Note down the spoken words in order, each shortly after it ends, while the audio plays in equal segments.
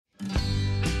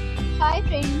Hi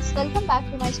friends, welcome back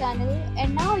to my channel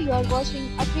and now you are watching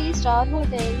a 3-star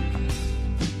hotel.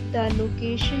 The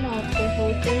location of the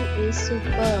hotel is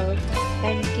superb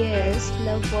and guests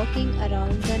love walking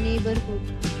around the neighborhood.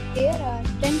 There are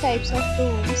 10 types of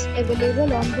rooms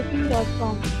available on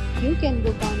booking.com. You can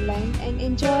book online and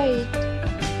enjoy it.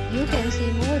 You can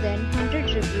see more than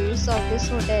 100 reviews of this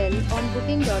hotel on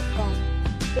booking.com.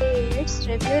 Its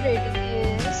review rating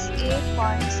is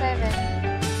 8.7.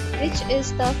 which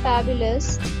is the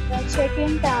fabulous. The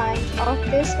check-in time of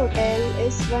this hotel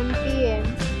is 1 p.m.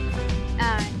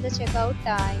 and the checkout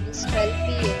time is 12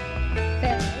 p.m.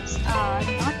 Pets are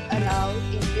not allowed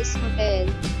in this hotel.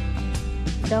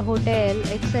 The hotel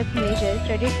accepts major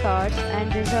credit cards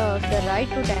and reserves the right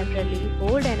to temporarily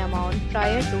hold an amount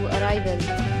prior to arrival.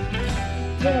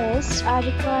 Guests are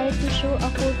required to show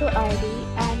a photo ID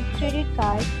and credit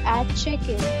card at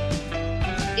check-in.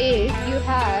 If you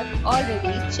have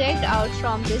already checked out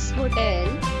from this hotel,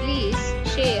 please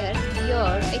share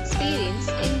your experience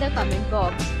in the comment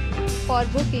box. For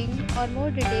booking or more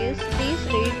details, please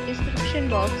read description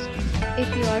box.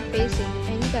 If you are facing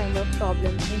any kind of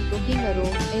problem in booking a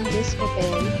room in this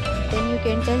hotel, then you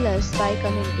can tell us by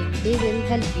commenting. We will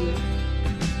help you.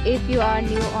 If you are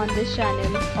new on this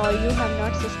channel or you have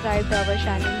not subscribed our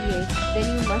channel yet,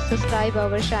 then you must subscribe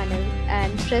our channel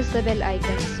and press the bell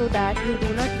icon so that you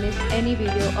do not miss any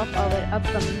video of our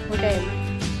upcoming hotel.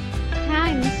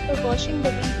 Thanks for watching the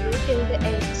video till the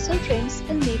end. So friends,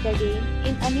 we'll meet again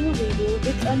in a new video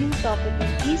with a new topic.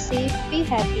 Be safe, be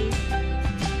happy.